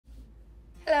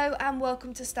Hello and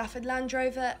welcome to Stafford Land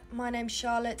Rover. My name's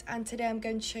Charlotte and today I'm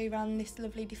going to show you around this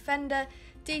lovely Defender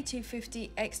D250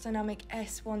 X-Dynamic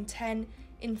S110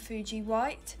 in Fuji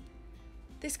White.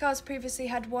 This car's previously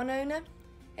had one owner.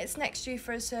 It's next due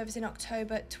for a service in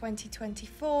October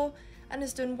 2024 and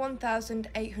has done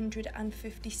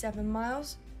 1,857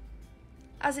 miles.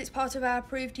 As it's part of our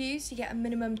approved use, you get a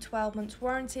minimum 12 months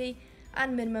warranty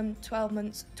and minimum 12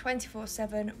 months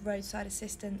 24/7 roadside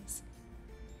assistance.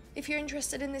 If you're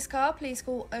interested in this car, please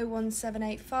call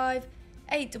 01785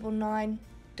 899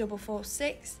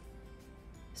 446.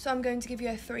 So I'm going to give you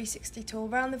a 360 tour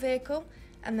around the vehicle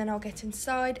and then I'll get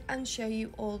inside and show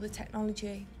you all the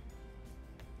technology.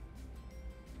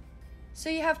 So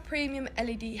you have premium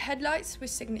LED headlights with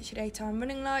signature daytime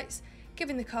running lights,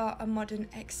 giving the car a modern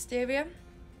exterior.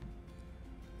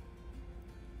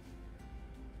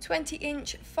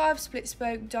 20-inch 5 split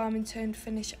spoke diamond toned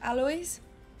finish alloys.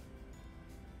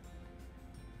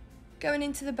 Going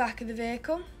into the back of the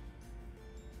vehicle,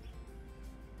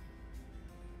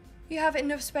 you have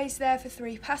enough space there for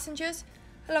 3 passengers,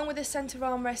 along with a centre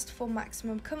armrest for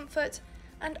maximum comfort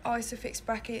and ISOFIX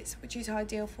brackets, which is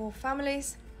ideal for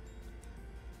families.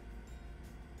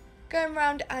 Going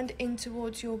round and in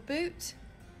towards your boot.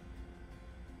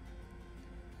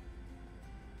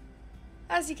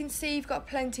 As you can see, you've got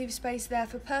plenty of space there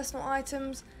for personal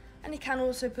items, and you can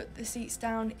also put the seats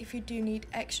down if you do need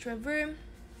extra room.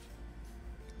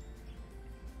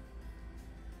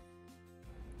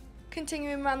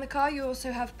 Continuing around the car, you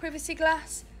also have privacy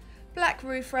glass, black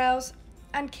roof rails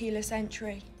and keyless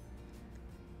entry.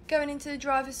 Going into the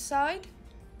driver's side,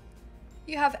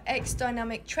 you have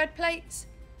X-Dynamic tread plates,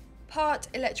 part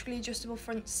electrically adjustable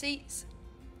front seats,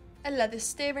 a leather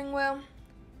steering wheel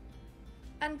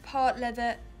and part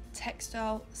leather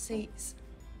textile seats.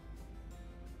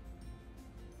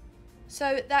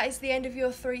 So that is the end of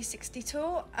your 360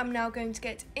 tour. I'm now going to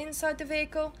get inside the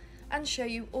vehicle and show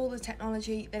you all the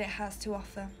technology that it has to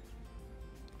offer.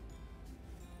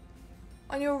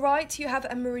 On your right you have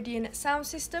a Meridian sound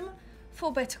system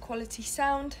for better quality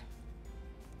sound.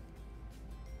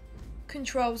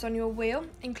 Controls on your wheel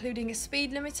including a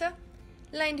speed limiter,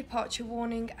 lane departure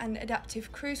warning and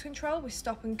adaptive cruise control with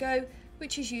stop and go,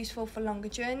 which is useful for longer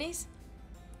journeys.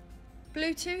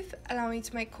 Bluetooth allowing you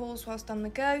to make calls whilst on the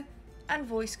go, and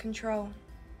voice control.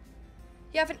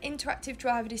 You have an interactive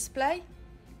driver display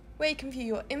where you can view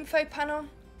your info panel,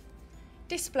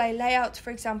 display layout,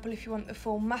 for example if you want the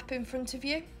full map in front of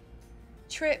you,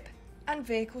 trip and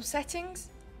vehicle settings.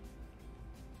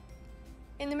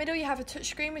 In the middle you have a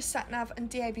touchscreen with sat-nav and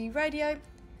DAB radio,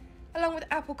 along with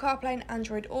Apple CarPlay and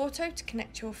Android Auto to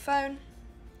connect to your phone,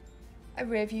 a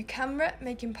rear view camera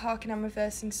making parking and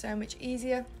reversing so much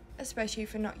easier, especially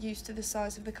if you're not used to the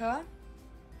size of the car.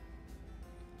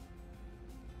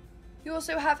 You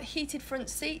also have heated front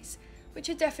seats, which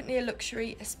are definitely a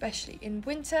luxury, especially in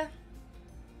winter.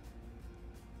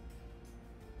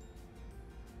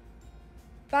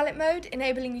 Valet mode,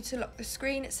 enabling you to lock the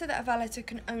screen so that a valeter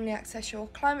can only access your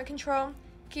climate control,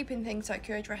 keeping things like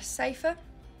your address safer.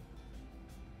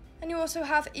 And you also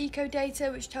have eco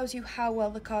data, which tells you how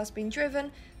well the car's been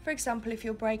driven, for example if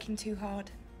you're braking too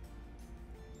hard.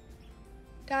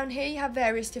 Down here you have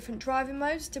various different driving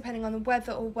modes depending on the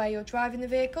weather or where you're driving the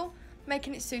vehicle,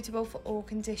 making it suitable for all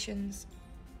conditions.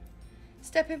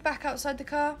 Stepping back outside the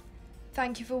car,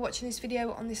 thank you for watching this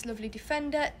video on this lovely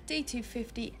Defender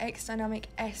D250 X-Dynamic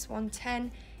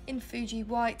S110 in Fuji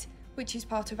White, which is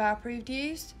part of our approved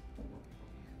use.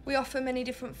 We offer many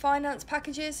different finance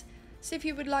packages, so if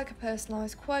you would like a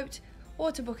personalised quote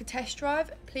or to book a test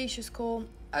drive, please just call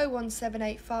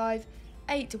 01785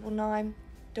 899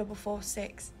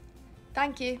 446.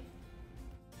 Thank you.